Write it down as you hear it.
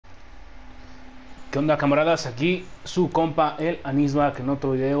¿Qué onda, camaradas? Aquí su compa el Anisbak en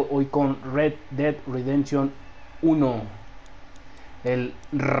otro video, hoy con Red Dead Redemption 1, el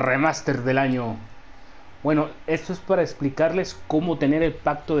remaster del año. Bueno, esto es para explicarles cómo tener el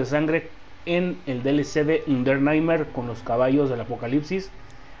pacto de sangre en el DLC de Undernightmare con los caballos del apocalipsis.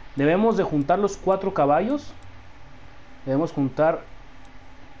 Debemos de juntar los 4 caballos. Debemos juntar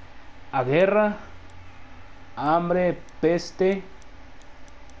a guerra, hambre, peste.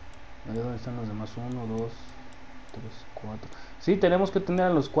 ¿Dónde están los demás? 1, 2, 3, 4. Sí, tenemos que tener a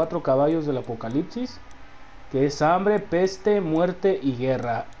los 4 caballos del apocalipsis, que es hambre, peste, muerte y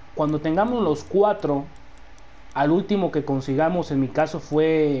guerra. Cuando tengamos los 4, al último que consigamos, en mi caso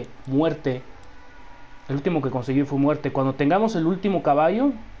fue muerte. El último que conseguí fue muerte. Cuando tengamos el último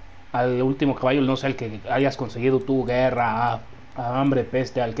caballo, al último caballo, no sé, el que hayas conseguido tú, guerra, hambre,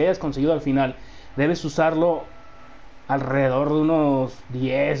 peste, al que hayas conseguido al final, debes usarlo alrededor de unos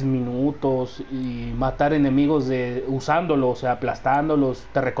 10 minutos y matar enemigos usándolo, o sea, aplastándolos.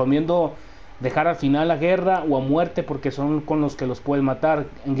 Te recomiendo dejar al final a guerra o a muerte, porque son con los que los puedes matar.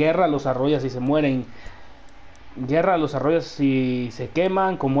 En guerra los arrollas y se mueren. Guerra los arrollas y se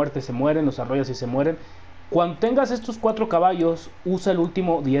queman, con muerte se mueren, los arrollas y se mueren. Cuando tengas estos 4 caballos, usa el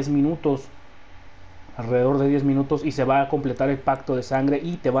último 10 minutos, alrededor de 10 minutos, y se va a completar el pacto de sangre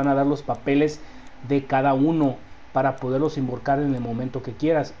y te van a dar los papeles de cada uno para poderlos invocar en el momento que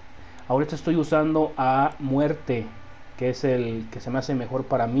quieras. Ahorita estoy usando a muerte, que es el que se me hace mejor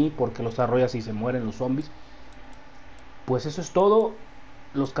para mí, porque los arrollas y se mueren los zombies. Pues eso es todo.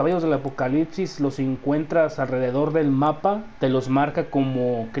 Los caballos del apocalipsis los encuentras alrededor del mapa, te los marca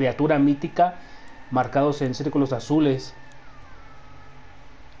como criatura mítica, marcados en círculos azules.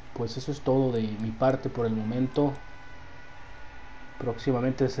 Pues eso es todo de mi parte por el momento.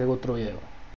 Próximamente les traigo otro video.